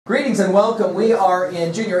Greetings and welcome. We are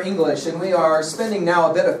in Junior English and we are spending now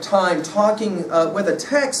a bit of time talking with a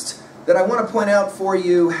text that I want to point out for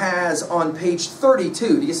you has on page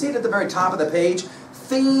 32. Do you see it at the very top of the page?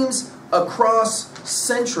 Themes across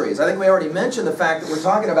centuries. I think we already mentioned the fact that we're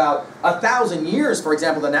talking about 1,000 years. For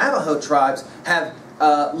example, the Navajo tribes have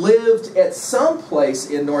lived at some place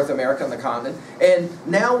in North America on the continent, and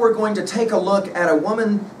now we're going to take a look at a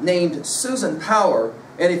woman named Susan Power.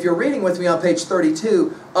 And if you're reading with me on page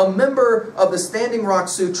 32, a member of the Standing Rock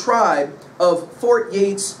Sioux tribe of Fort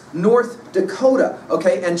Yates, North Dakota.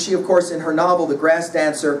 Okay, and she, of course, in her novel, The Grass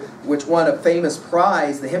Dancer, which won a famous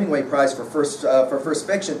prize, the Hemingway Prize for first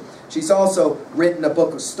fiction, she's also written a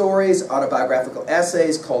book of stories, autobiographical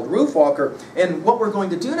essays called Roof Walker. And what we're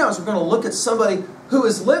going to do now is we're going to look at somebody who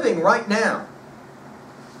is living right now,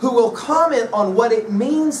 who will comment on what it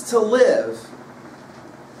means to live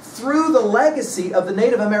through the legacy of the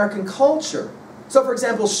Native American culture. So, for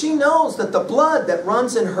example, she knows that the blood that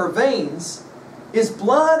runs in her veins is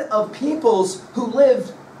blood of peoples who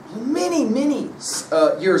lived many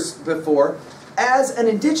years before as an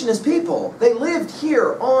indigenous people. They lived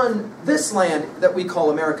here on this land that we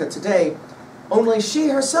call America today, only she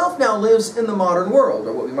herself now lives in the modern world,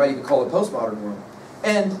 or what we might even call the postmodern world.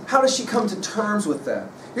 And how does she come to terms with that?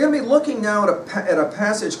 You're going to be looking now at a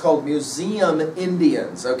passage called Museum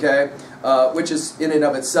Indians, okay? Which is in and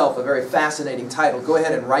of itself a very fascinating title. Go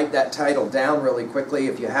ahead and write that title down really quickly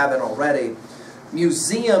if you haven't already.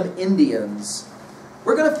 Museum Indians.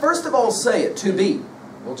 We're going to first of all say it, to be.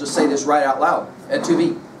 We'll just say this right out loud. And to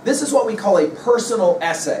be. This is what we call a personal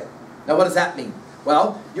essay. Now what does that mean?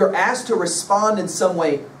 Well, you're asked to respond in some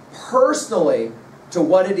way personally to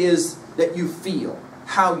what it is that you feel,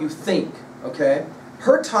 how you think, okay?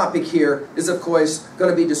 Her topic here is, of course, going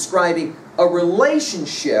to be describing a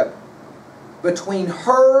relationship between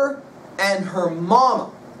her and her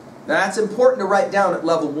mama. Now, that's important to write down at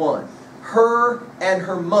level 1. Her and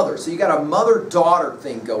her mother. So you got a mother-daughter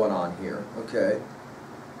thing going on here, okay?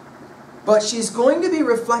 But she's going to be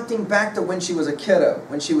reflecting back to when she was a kiddo,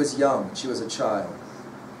 when she was young, when she was a child.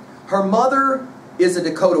 Her mother is a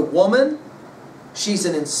Dakota woman. She's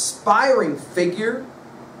an inspiring figure,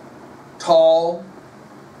 tall.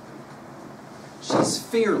 She's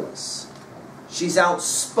fearless. She's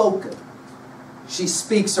outspoken. She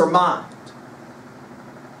speaks her mind.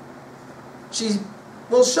 She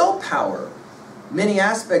will show power, many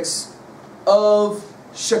aspects of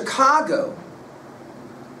Chicago,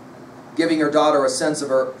 giving her daughter a sense of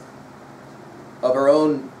her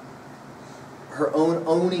own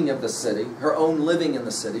owning of the city, her own living in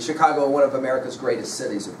the city. Chicago, one of America's greatest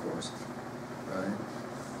cities, of course. Right?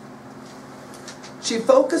 She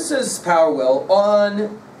focuses, Power will,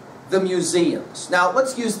 on the museums. Now,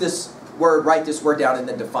 let's use this word, write this word down, and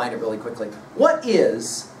then define it really quickly. What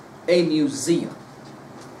is a museum?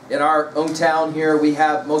 In our own town here, we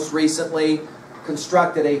have most recently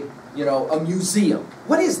constructed a museum.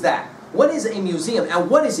 What is that? What is a museum, and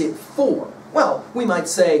what is it for? Well, we might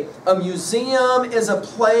say a museum is a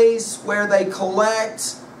place where they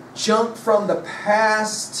collect junk from the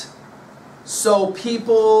past so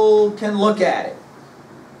people can look at it.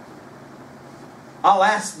 I'll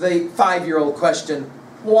ask the 5-year-old question,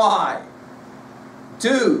 why?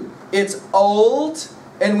 Dude, it's old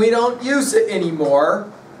and we don't use it anymore.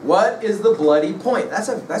 What is the bloody point? That's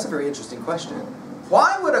a very interesting question.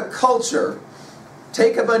 Why would a culture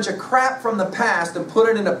take a bunch of crap from the past and put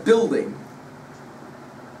it in a building?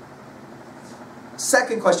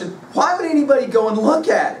 Second question, why would anybody go and look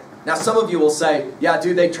at it? Now some of you will say, yeah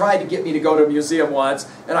dude, they tried to get me to go to a museum once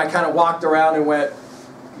and I kind of walked around and went,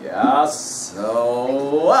 yeah,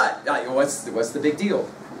 so what? What's the big deal?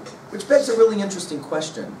 Which begs a really interesting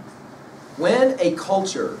question. When a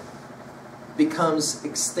culture becomes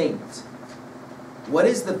extinct, what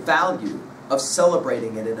is the value of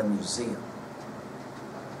celebrating it in a museum?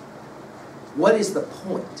 What is the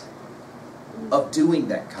point of doing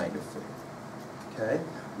that kind of thing? Okay?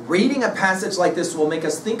 Reading a passage like this will make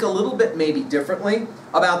us think a little bit maybe differently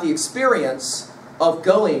about the experience of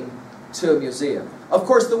going to a museum. Of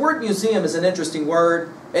course, the word museum is an interesting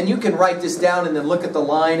word, and you can write this down and then look at the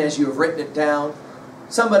line as you have written it down.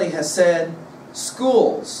 Somebody has said,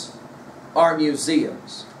 schools are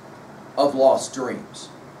museums of lost dreams.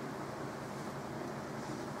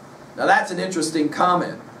 Now that's an interesting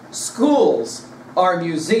comment. Schools are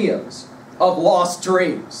museums of lost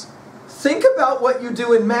dreams. Think about what you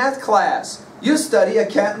do in math class. You study a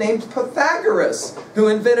cat named Pythagoras, who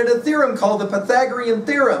invented a theorem called the Pythagorean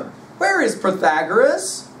theorem. Where is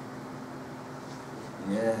Pythagoras?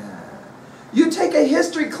 Yeah. You take a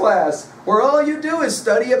history class where all you do is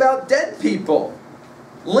study about dead people.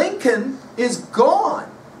 Lincoln is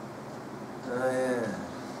gone. Oh, yeah.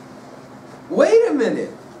 Wait a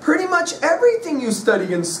minute. Pretty much everything you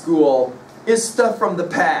study in school is stuff from the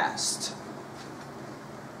past.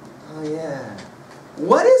 Oh, yeah.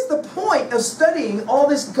 What is the point of studying all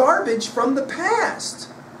this garbage from the past?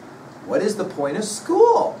 What is the point of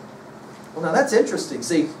school? Well, now that's interesting.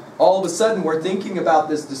 See, all of a sudden we're thinking about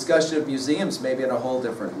this discussion of museums maybe in a whole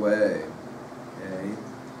different way. Okay?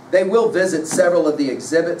 They will visit several of the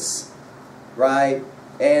exhibits, right?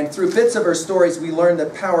 And through bits of her stories, we learn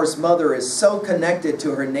that Power's mother is so connected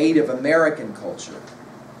to her Native American culture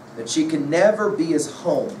that she can never be as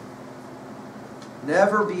home,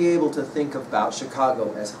 never be able to think about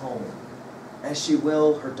Chicago as home, as she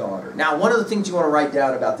will her daughter. Now, one of the things you want to write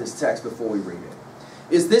down about this text before we read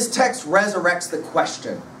it is this text resurrects the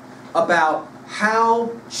question about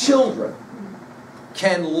how children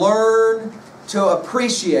can learn to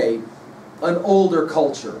appreciate an older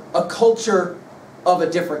culture, a culture of a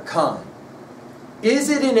different kind. Is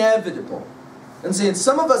it inevitable? And see, and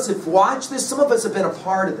some of us have watched this, some of us have been a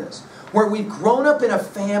part of this, where we've grown up in a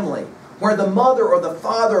family where the mother or the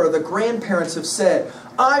father or the grandparents have said,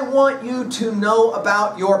 I want you to know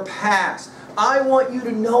about your past. I want you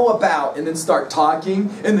to know about, and then start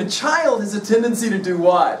talking, and the child has a tendency to do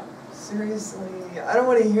what? Seriously, I don't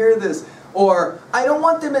want to hear this. Or, I don't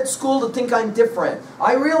want them at school to think I'm different.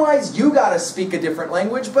 I realize you got to speak a different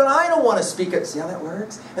language, but I don't want to speak it. See how that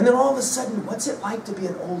works? And then all of a sudden, what's it like to be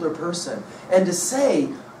an older person? And to say,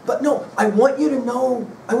 but no, I want you to know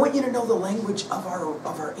the language of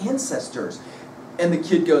our ancestors. And the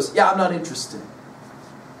kid goes, yeah, I'm not interested.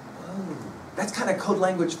 Oh, that's kind of code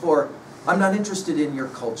language for, I'm not interested in your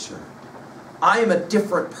culture. I am a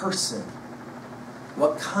different person.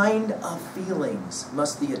 What kind of feelings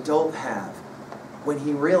must the adult have when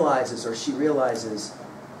he realizes or she realizes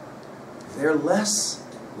they're less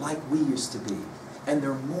like we used to be and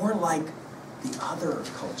they're more like the other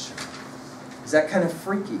culture? Is that kind of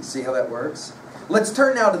freaky? See how that works? Let's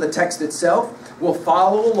turn now to the text itself. We'll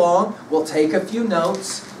follow along. We'll take a few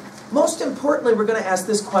notes. Most importantly, we're going to ask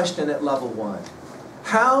this question at level 1.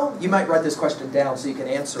 How, you might write this question down so you can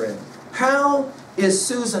answer it. How is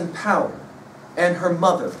Susan Power and her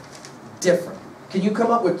mother different? Can you come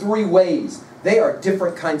up with 3 ways they are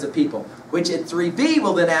different kinds of people? Which at 3B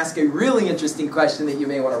will then ask a really interesting question that you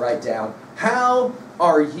may want to write down. How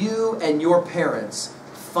are you and your parents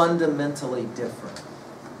fundamentally different?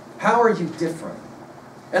 How are you different?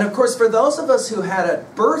 And of course, for those of us who had a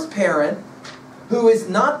birth parent who is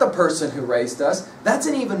not the person who raised us, that's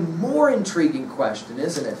an even more intriguing question,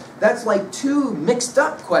 isn't it? That's like 2 mixed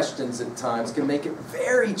up questions at times, can make it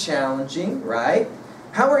very challenging, right?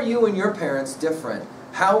 How are you and your parents different?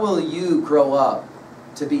 How will you grow up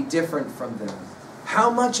to be different from them? How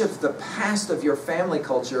much of the past of your family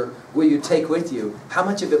culture will you take with you? How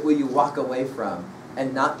much of it will you walk away from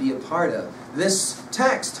and not be a part of? This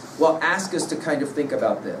text will ask us to kind of think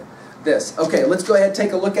about this. Okay, let's go ahead and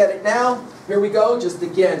take a look at it now. Here we go. Just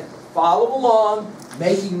again, follow along,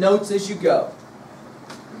 making notes as you go.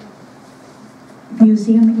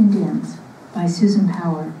 Museum Indians by Susan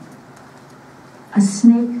Power. A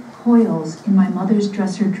snake coils in my mother's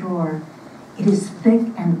dresser drawer. It is thick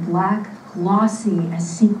and black, glossy as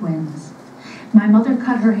sequins. My mother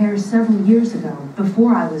cut her hair several years ago,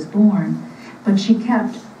 before I was born, but she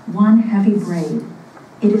kept one heavy braid.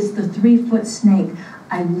 It is the 3-foot snake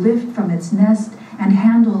I lift from its nest and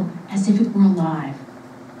handle as if it were alive.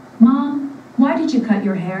 Mom, why did you cut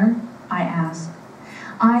your hair? I ask.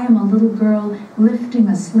 I am a little girl lifting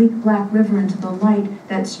a sleek black river into the light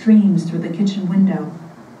that streams through the kitchen window.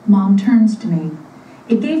 Mom turns to me.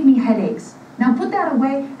 It gave me headaches. Now put that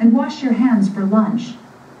away and wash your hands for lunch.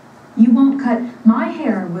 You won't cut my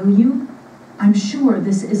hair, will you? I'm sure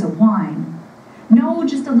this is a whine. No,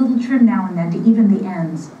 just a little trim now and then to even the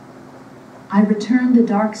ends. I return the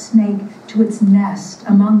dark snake to its nest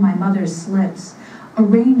among my mother's slips,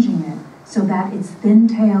 arranging it so that its thin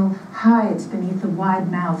tail hides beneath the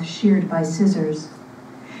wide mouth sheared by scissors.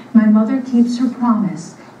 My mother keeps her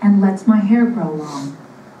promise and lets my hair grow long,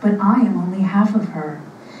 but I am only half of her.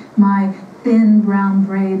 My thin brown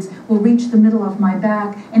braids will reach the middle of my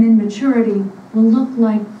back and in maturity will look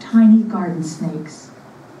like tiny garden snakes.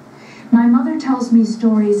 My mother tells me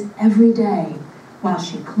stories every day, while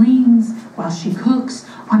she cleans, while she cooks,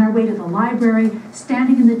 on our way to the library,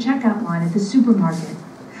 standing in the checkout line at the supermarket.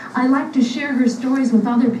 I like to share her stories with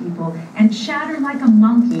other people and chatter like a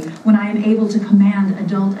monkey when I am able to command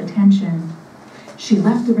adult attention. She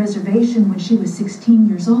left the reservation when she was 16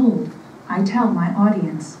 years old, I tell my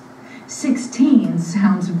audience. 16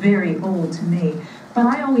 sounds very old to me, but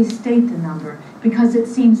I always state the number because it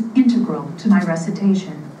seems integral to my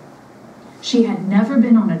recitation. She had never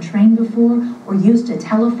been on a train before or used a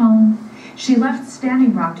telephone. She left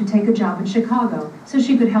Standing Rock to take a job in Chicago so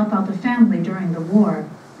she could help out the family during the war.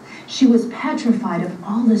 She was petrified of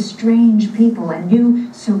all the strange people and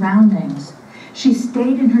new surroundings. She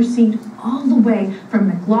stayed in her seat all the way from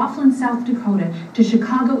McLaughlin, South Dakota to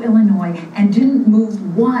Chicago, Illinois, and didn't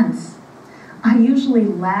move once. I usually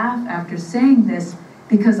laugh after saying this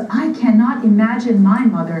because I cannot imagine my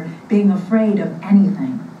mother being afraid of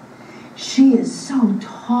anything. She is so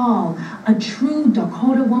tall, a true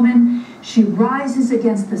Dakota woman. She rises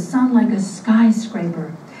against the sun like a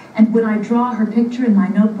skyscraper. And when I draw her picture in my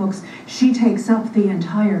notebooks, she takes up the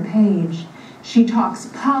entire page. She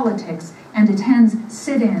talks politics and attends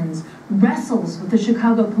sit-ins, wrestles with the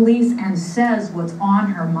Chicago police, and says what's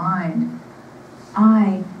on her mind.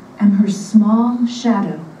 I am her small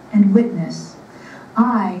shadow and witness.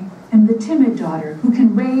 I am the timid daughter who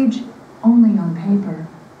can rage only on paper.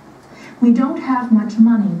 We don't have much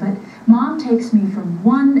money, but Mom takes me from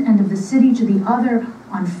one end of the city to the other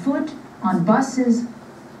on foot, on buses.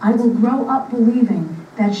 I will grow up believing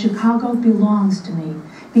that Chicago belongs to me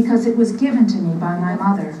because it was given to me by my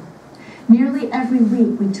mother. Nearly every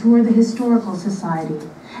week we tour the Historical Society,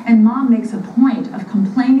 and Mom makes a point of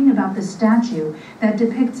complaining about the statue that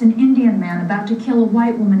depicts an Indian man about to kill a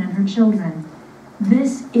white woman and her children.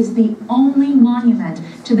 This is the only monument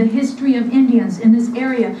to the history of Indians in this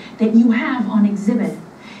area that you have on exhibit.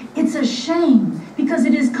 It's a shame because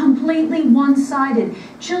it is completely one-sided.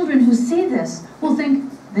 Children who see this will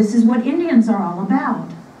think this is what Indians are all about.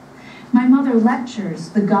 My mother lectures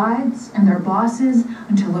the guides and their bosses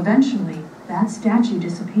until eventually that statue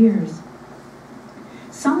disappears.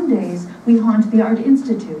 Some days we haunt the Art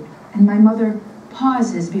Institute, and my mother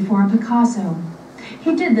pauses before a Picasso.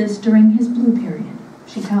 He did this during his blue period,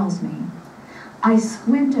 she tells me. I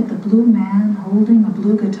squint at the blue man holding a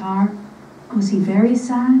blue guitar. Was he very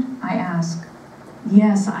sad? I ask.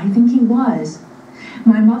 Yes, I think he was.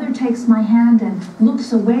 My mother takes my hand and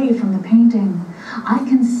looks away from the painting. I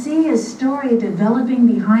can see a story developing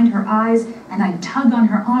behind her eyes, and I tug on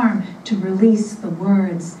her arm to release the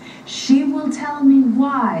words. She will tell me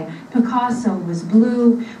why Picasso was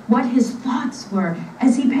blue, what his thoughts were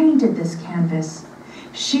as he painted this canvas.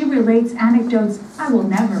 She relates anecdotes I will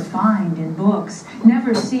never find in books,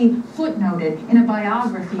 never see footnoted in a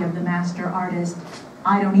biography of the master artist.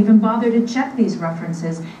 I don't even bother to check these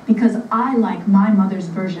references because I like my mother's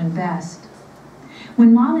version best.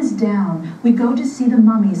 When Mom is down, we go to see the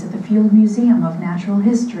mummies at the Field Museum of Natural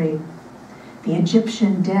History. The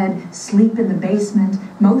Egyptian dead sleep in the basement,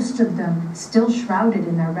 most of them still shrouded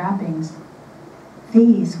in their wrappings.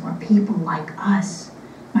 These were people like us,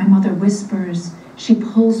 my mother whispers. She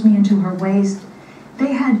pulls me into her waist.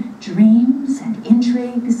 They had dreams and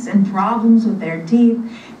intrigues and problems with their teeth.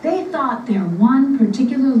 They thought their one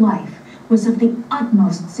particular life was of the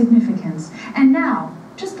utmost significance. And now,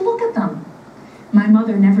 just look at them. My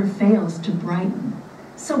mother never fails to brighten.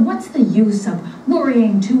 So what's the use of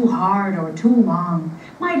worrying too hard or too long?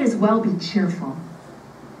 Might as well be cheerful.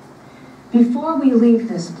 Before we leave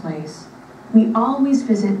this place, we always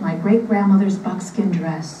visit my great-grandmother's buckskin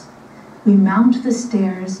dress. We mount the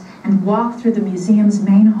stairs and walk through the museum's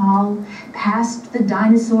main hall, past the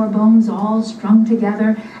dinosaur bones all strung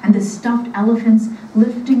together and the stuffed elephants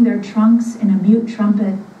lifting their trunks in a mute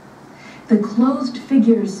trumpet. The clothed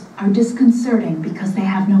figures are disconcerting because they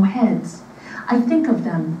have no heads. I think of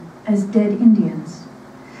them as dead Indians.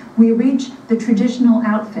 We reach the traditional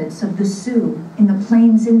outfits of the Sioux in the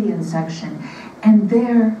Plains Indian section, and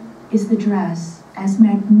there is the dress, as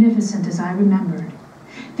magnificent as I remembered.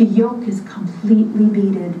 The yoke is completely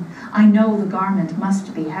beaded. I know the garment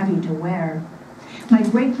must be heavy to wear. My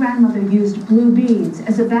great-grandmother used blue beads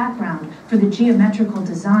as a background for the geometrical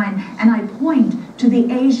design, and I point to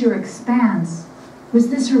the azure expanse. Was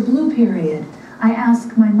this her blue period? I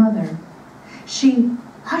ask my mother. She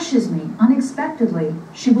hushes me unexpectedly.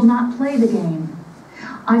 She will not play the game.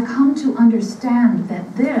 I come to understand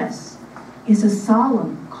that this is a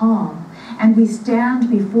solemn call, and we stand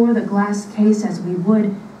before the glass case as we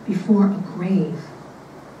would before a grave.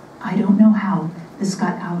 I don't know how this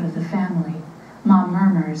got out of the family, Mom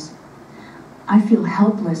murmurs. I feel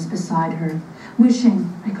helpless beside her,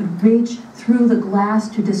 wishing I could reach through the glass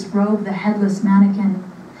to disrobe the headless mannequin.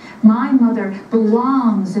 My mother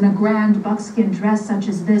belongs in a grand buckskin dress such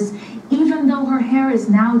as this, even though her hair is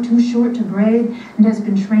now too short to braid and has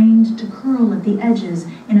been trained to curl at the edges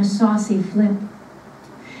in a saucy flip.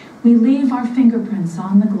 We leave our fingerprints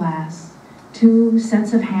on the glass, 2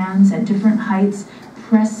 sets of hands at different heights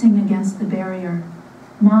pressing against the barrier.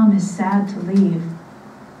 Mom is sad to leave.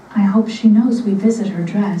 I hope she knows we visit her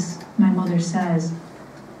dress, my mother says.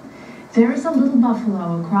 There is a little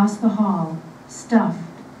buffalo across the hall, stuffed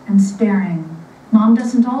and staring. Mom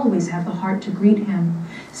doesn't always have the heart to greet him.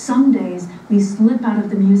 Some days we slip out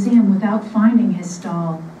of the museum without finding his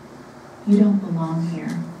stall. You don't belong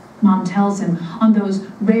here, Mom tells him on those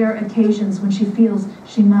rare occasions when she feels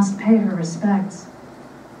she must pay her respects.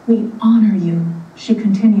 We honor you, she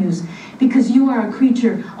continues, because you are a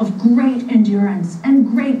creature of great endurance and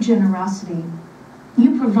great generosity.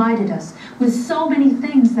 You provided us with so many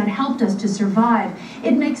things that helped us to survive.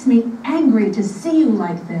 It makes me angry to see you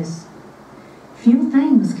like this. Few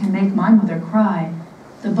things can make my mother cry.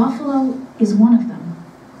 The buffalo is one of them.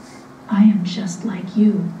 I am just like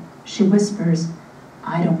you, she whispers.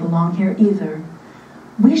 I don't belong here either.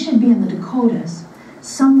 We should be in the Dakotas,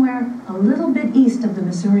 somewhere a little bit east of the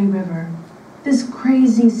Missouri River. This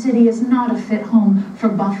crazy city is not a fit home for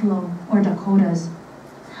buffalo or Dakotas.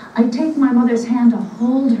 I take my mother's hand to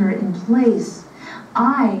hold her in place.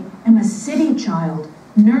 I am a city child,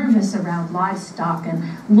 nervous around livestock and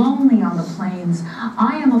lonely on the plains.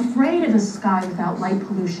 I am afraid of a sky without light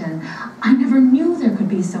pollution. I never knew there could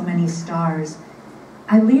be so many stars.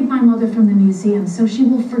 I lead my mother from the museum so she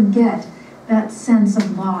will forget that sense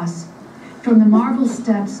of loss. From the marble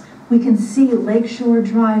steps, we can see Lakeshore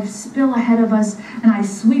Drive spill ahead of us, and I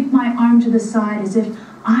sweep my arm to the side as if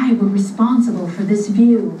I were responsible for this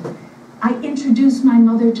view. I introduce my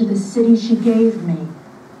mother to the city she gave me.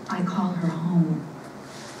 I call her home.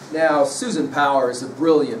 Now, Susan Power is a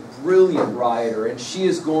brilliant, brilliant writer, and she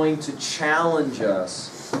is going to challenge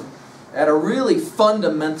us at a really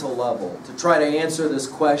fundamental level to try to answer this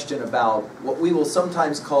question about what we will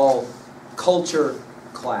sometimes call culture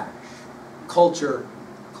clash. Culture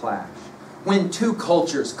clash. When two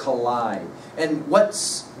cultures collide, and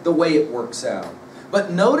what's the way it works out.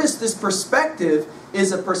 But notice this perspective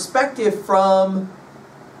is a perspective from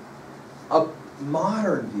a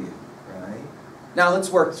modern view, right? Now let's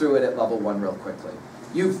work through it at level 1 real quickly.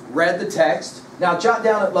 You've read the text. Now jot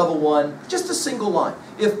down at level 1 just a single line.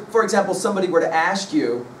 If, for example, somebody were to ask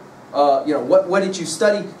you, what did you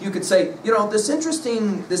study? You could say, this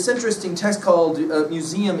interesting text called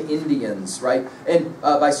Museum Indians, right? And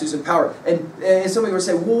by Susan Power. And somebody would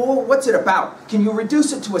say, well, what's it about? Can you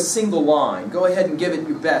reduce it to a single line? Go ahead and give it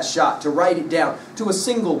your best shot to write it down to a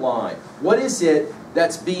single line. What is it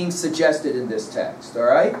that's being suggested in this text, all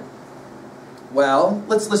right? Well,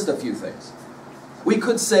 let's list a few things. We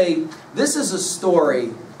could say, this is a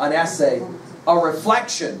story, an essay, a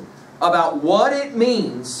reflection about what it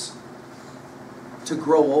means to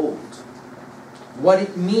grow old, what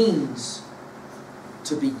it means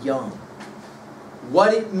to be young,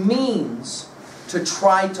 what it means to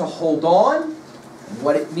try to hold on, and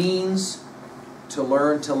what it means to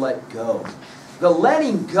learn to let go. The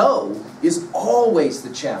letting go is always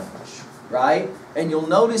the challenge, right? And you'll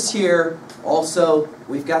notice here also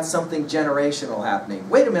we've got something generational happening.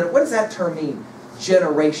 Wait a minute, what does that term mean?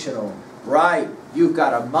 Generational, right? You've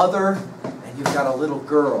got a mother and you've got a little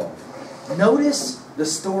girl. Notice the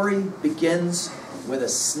story begins with a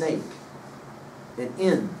snake. It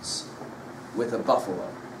ends with a buffalo.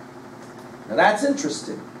 Now that's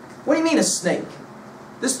interesting. What do you mean a snake?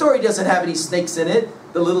 This story doesn't have any snakes in it.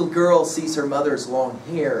 The little girl sees her mother's long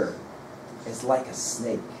hair as like a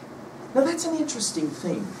snake. Now that's an interesting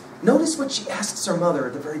thing. Notice what she asks her mother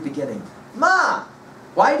at the very beginning. Ma,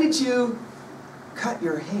 why did you cut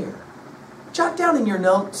your hair? Jot down in your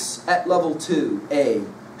notes at level 2A.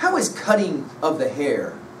 How is cutting of the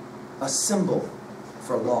hair a symbol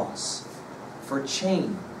for loss, for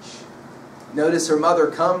change? Notice her mother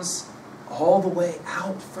comes all the way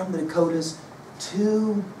out from the Dakotas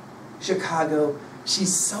to Chicago.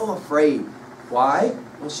 She's so afraid. Why?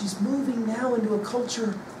 Well, she's moving now into a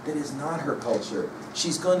culture that is not her culture.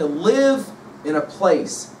 She's going to live in a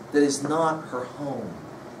place that is not her home.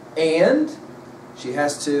 And she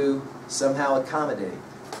has to somehow accommodate.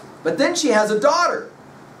 But then she has a daughter.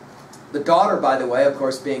 The daughter, by the way, of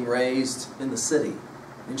course, being raised in the city,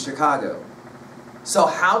 in Chicago. So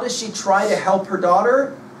how does she try to help her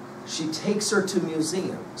daughter? She takes her to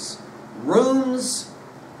museums, rooms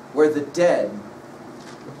where the dead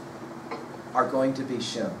are going to be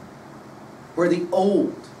shown, where the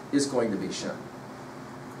old is going to be shown.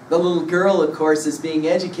 The little girl, of course, is being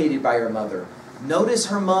educated by her mother. Notice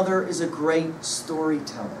her mother is a great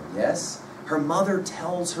storyteller, yes? Her mother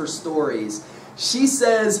tells her stories. She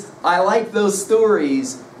says, I like those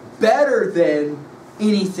stories better than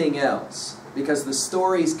anything else because the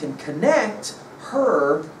stories can connect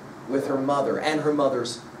her with her mother and her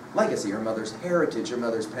mother's legacy, her mother's heritage, her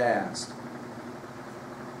mother's past.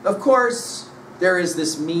 Of course, there is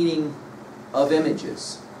this meeting of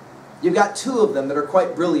images. You've got two of them that are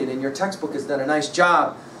quite brilliant, and your textbook has done a nice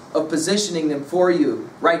job of positioning them for you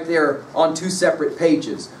right there on two separate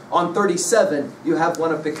pages. On 37, you have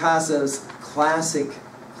one of Picasso's classic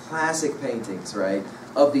paintings, right,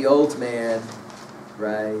 of the old man,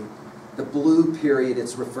 right? The blue period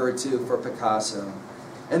it's referred to for Picasso.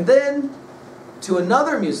 And then to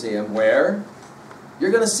another museum where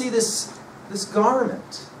you're going to see this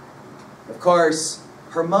garment. Of course,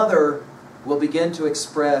 her mother will begin to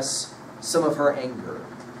express some of her anger.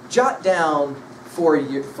 Jot down for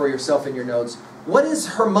yourself in your notes, what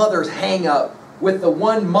is her mother's hang-up with the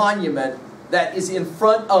one monument that is in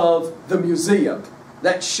front of the museum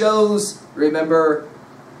that shows, remember,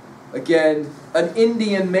 again, an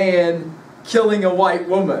Indian man killing a white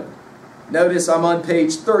woman? Notice I'm on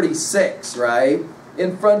page 36, right?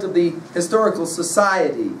 In front of the Historical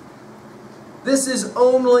Society. This is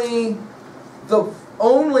only the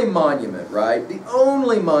only monument, right? The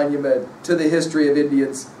only monument to the history of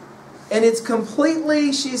Indians. And it's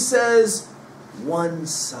completely, she says,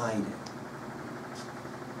 one-sided.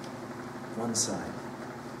 One-sided.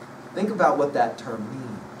 Think about what that term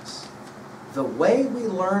means. The way we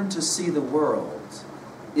learn to see the world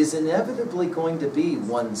is inevitably going to be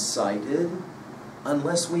one-sided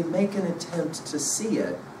unless we make an attempt to see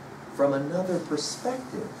it from another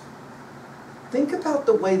perspective. Think about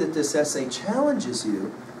the way that this essay challenges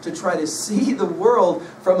you to try to see the world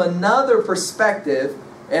from another perspective.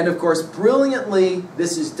 And of course, brilliantly,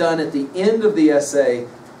 this is done at the end of the essay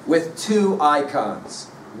with two icons.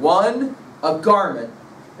 One, a garment,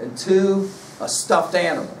 and two, a stuffed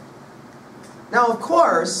animal. Now, of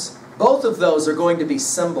course, both of those are going to be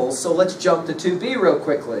symbols, so let's jump to 2B real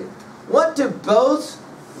quickly. What do both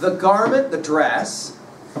the garment, the dress,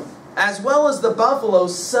 as well as the buffalo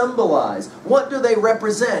symbolize? What do they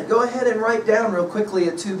represent? Go ahead and write down real quickly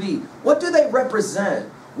at 2B. What do they represent?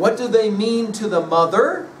 What do they mean to the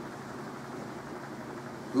mother,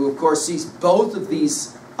 who of course sees both of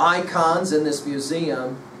these icons in this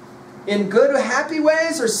museum, in good, happy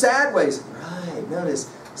ways or sad ways? Right, notice,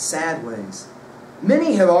 sad ways.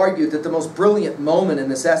 Many have argued that the most brilliant moment in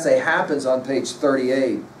this essay happens on page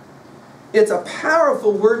 38. It's a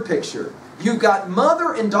powerful word picture. You've got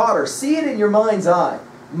mother and daughter, see it in your mind's eye.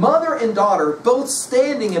 Mother and daughter both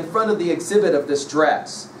standing in front of the exhibit of this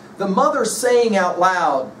dress. The mother saying out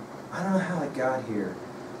loud, I don't know how it got here,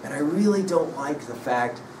 and I really don't like the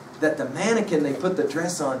fact that the mannequin they put the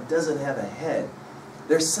dress on doesn't have a head.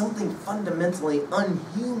 There's something fundamentally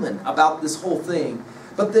unhuman about this whole thing.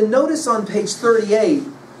 But then notice on page 38,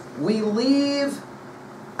 we leave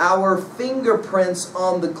our fingerprints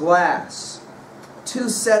on the glass. Two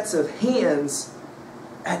sets of hands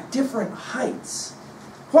at different heights.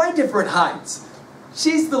 Why different heights?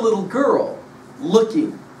 She's the little girl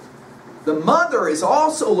looking. The mother is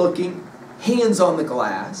also looking, hands on the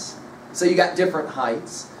glass. So you got different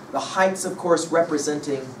heights. The heights, of course,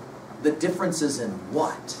 representing the differences in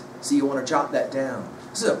what. So you want to jot that down.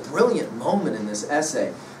 This is a brilliant moment in this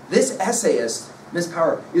essay. This essayist, Miss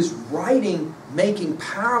Power, is writing, making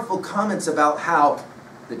powerful comments about how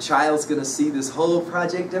the child's going to see this whole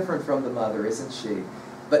project different from the mother, isn't she?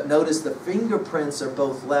 But notice the fingerprints are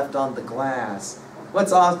both left on the glass.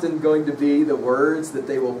 What's often going to be the words that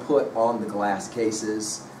they will put on the glass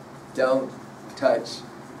cases? Don't touch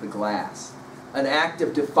the glass. An act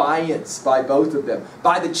of defiance by both of them.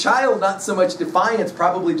 By the child, not so much defiance,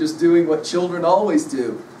 probably just doing what children always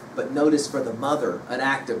do. But notice for the mother, an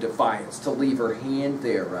act of defiance to leave her hand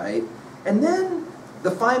there, right? And then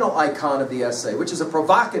the final icon of the essay, which is a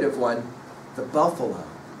provocative one, the buffalo,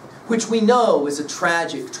 which we know is a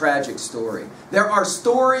tragic, tragic story. There are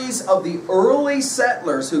stories of the early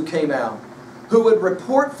settlers who came out, who would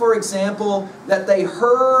report, for example, that they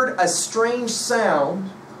heard a strange sound.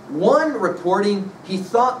 One reporting he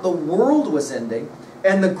thought the world was ending,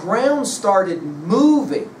 and the ground started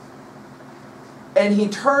moving. And he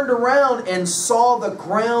turned around and saw the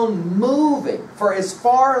ground moving for as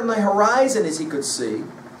far on the horizon as he could see.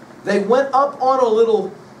 They went up on a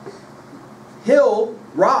little hill,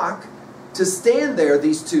 rock, to stand there,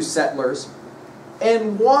 these two settlers,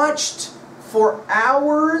 and watched for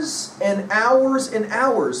hours and hours and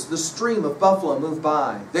hours the stream of buffalo move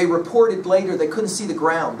by. They reported later they couldn't see the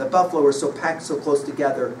ground. The buffalo were so packed so close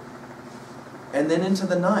together. And then into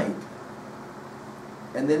the night.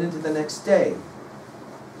 And then into the next day.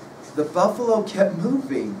 The buffalo kept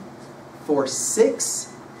moving for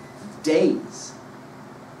 6 days.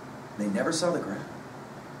 They never saw the ground.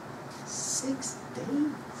 6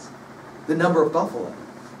 days. The number of buffalo.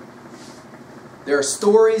 There are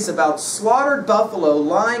stories about slaughtered buffalo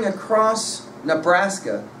lying across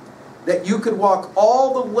Nebraska that you could walk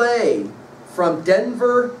all the way from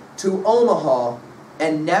Denver to Omaha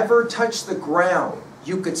and never touch the ground.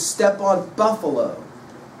 You could step on buffalo,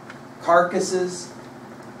 carcasses,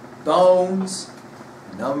 bones,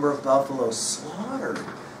 number of buffaloes slaughtered.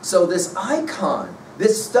 So this icon,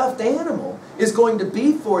 this stuffed animal, is going to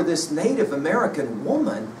be for this Native American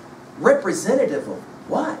woman representative of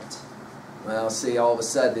what? Well, see, all of a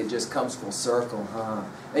sudden it just comes full circle, huh?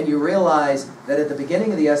 And you realize that at the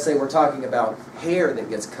beginning of the essay we're talking about hair that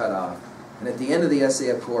gets cut off. And at the end of the essay,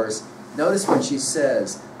 of course, notice what she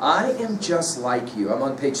says. I am just like you. I'm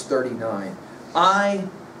on page 39. I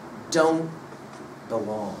don't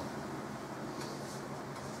belong.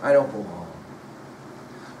 I don't belong.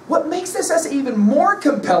 What makes this essay even more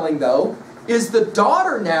compelling, though, is the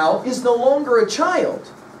daughter now is no longer a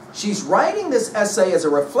child. She's writing this essay as a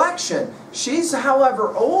reflection. She's,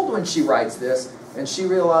 however, old when she writes this, and she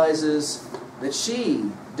realizes that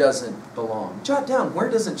she doesn't belong. Jot down, where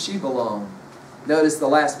doesn't she belong? Notice the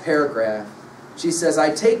last paragraph. She says,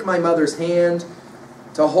 I take my mother's hand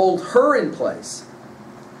to hold her in place.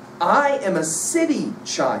 I am a city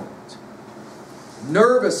child,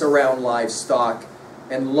 nervous around livestock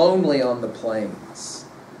and lonely on the plains.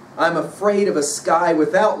 I'm afraid of a sky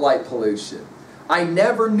without light pollution. I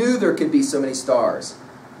never knew there could be so many stars.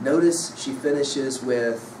 Notice she finishes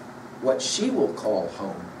with what she will call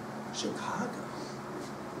home, Chicago.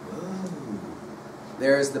 Whoa.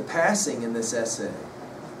 There is the passing in this essay,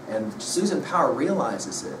 and Susan Power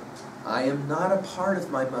realizes it. I am not a part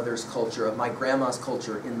of my mother's culture, of my grandma's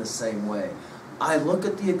culture in the same way. I look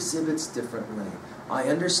at the exhibits differently. I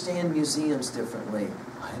understand museums differently.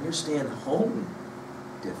 I understand home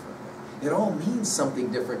differently. It all means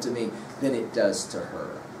something different to me than it does to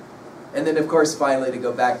her. And then, of course, finally, to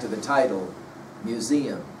go back to the title,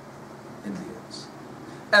 Museum Indians.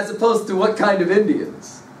 As opposed to what kind of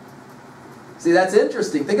Indians? See, that's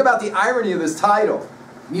interesting. Think about the irony of this title.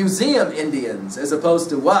 Museum Indians, as opposed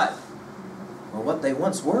to what? Well, what they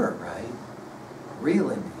once were, right?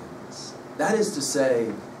 Real Indians. That is to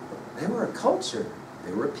say, they were a culture.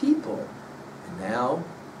 They were a people. And now,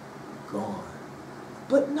 gone.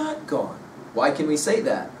 But not gone. Why can we say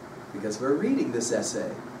that? Because we're reading this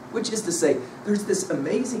essay. Which is to say, there's this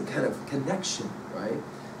amazing kind of connection, right?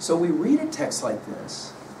 So we read a text like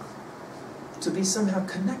this to be somehow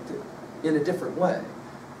connected in a different way.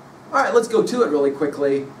 All right, let's go to it really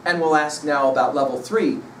quickly, and we'll ask now about level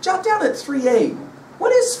 3. Jot down at 3A,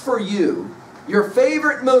 what is for you your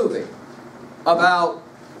favorite movie about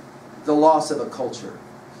the loss of a culture,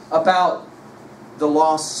 about the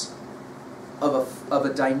loss of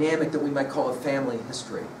a dynamic that we might call a family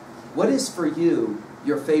history? What is for you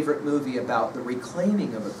your favorite movie about the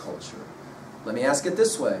reclaiming of a culture? Let me ask it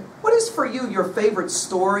this way. What is for you your favorite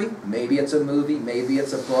story? Maybe it's a movie, maybe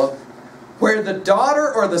it's a book, where the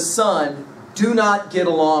daughter or the son do not get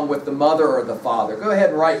along with the mother or the father. Go ahead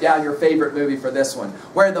and write down your favorite movie for this one.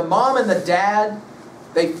 Where the mom and the dad,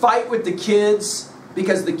 they fight with the kids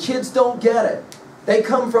because the kids don't get it. They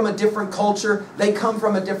come from a different culture. They come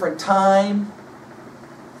from a different time,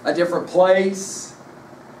 a different place.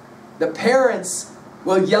 The parents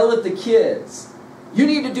will yell at the kids. You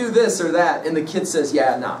need to do this or that. And the kid says,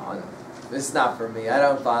 yeah, no, it's not for me. I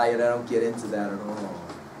don't buy it. I don't get into that at all.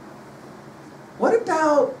 What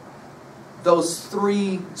about those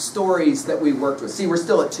 3 stories that we worked with? See, we're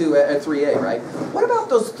still at 3A, right? What about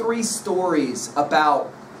those 3 stories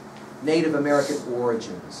about Native American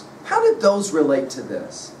origins? How did those relate to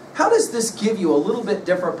this? How does this give you a little bit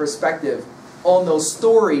different perspective on those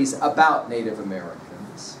stories about Native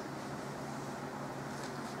Americans?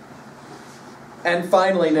 And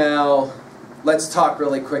finally now, let's talk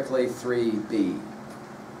really quickly 3B.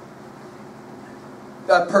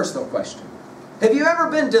 A personal question. Have you ever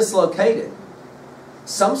been dislocated?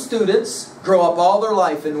 Some students grow up all their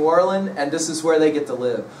life in New Orleans, and this is where they get to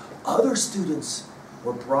live. Other students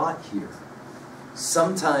were brought here.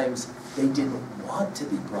 Sometimes they didn't want to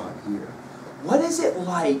be brought here. What is it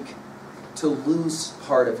like to lose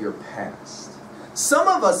part of your past? Some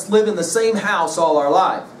of us live in the same house all our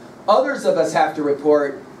life. Others of us have to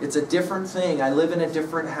report, it's a different thing. I live in a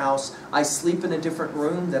different house. I sleep in a different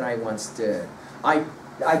room than I once did. I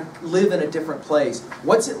live in a different place.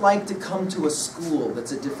 What's it like to come to a school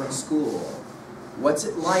that's a different school? What's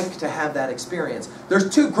it like to have that experience? There's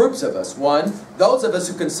 2 groups of us. One, those of us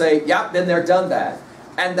who can say, yeah, been there, done that.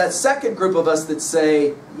 And that second group of us that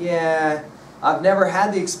say, yeah, I've never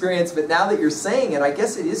had the experience, but now that you're saying it, I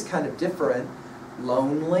guess it is kind of different.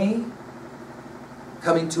 Lonely,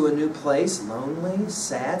 coming to a new place, lonely,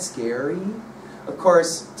 sad, scary. Of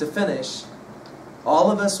course, to finish,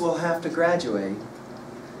 all of us will have to graduate,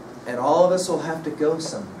 and all of us will have to go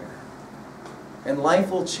somewhere. And life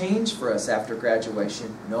will change for us after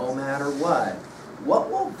graduation, no matter what. What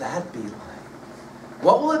will that be like?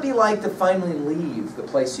 What will it be like to finally leave the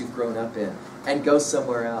place you've grown up in and go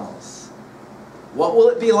somewhere else? What will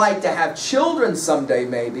it be like to have children someday,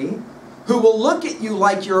 maybe, who will look at you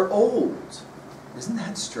like you're old? Isn't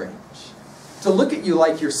that strange? To look at you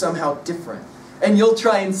like you're somehow different. And you'll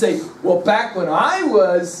try and say, well, back when I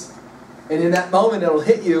was... And in that moment it'll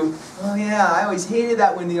hit you, oh yeah, I always hated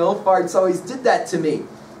that when the old farts always did that to me.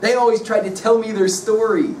 They always tried to tell me their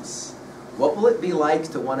stories. What will it be like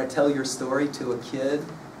to want to tell your story to a kid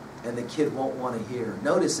and the kid won't want to hear?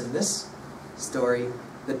 Notice in this story,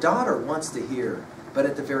 the daughter wants to hear, but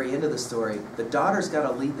at the very end of the story, the daughter's got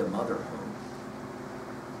to lead the mother home.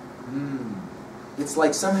 It's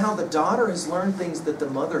like somehow the daughter has learned things that the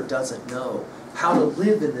mother doesn't know. How to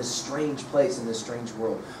live in this strange place, in this strange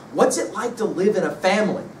world. What's it like to live in a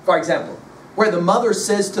family, for example, where the mother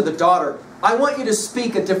says to the daughter, I want you to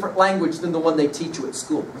speak a different language than the one they teach you at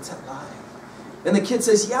school. What's that like? And the kid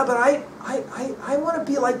says, yeah, but I want to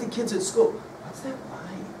be like the kids at school. What's that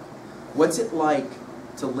like? What's it like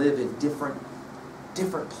to live in different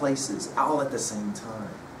places all at the same time?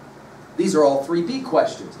 These are all 3B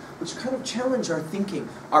questions, which kind of challenge our thinking,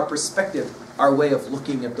 our perspective, our way of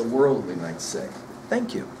looking at the world, we might say.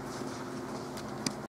 Thank you.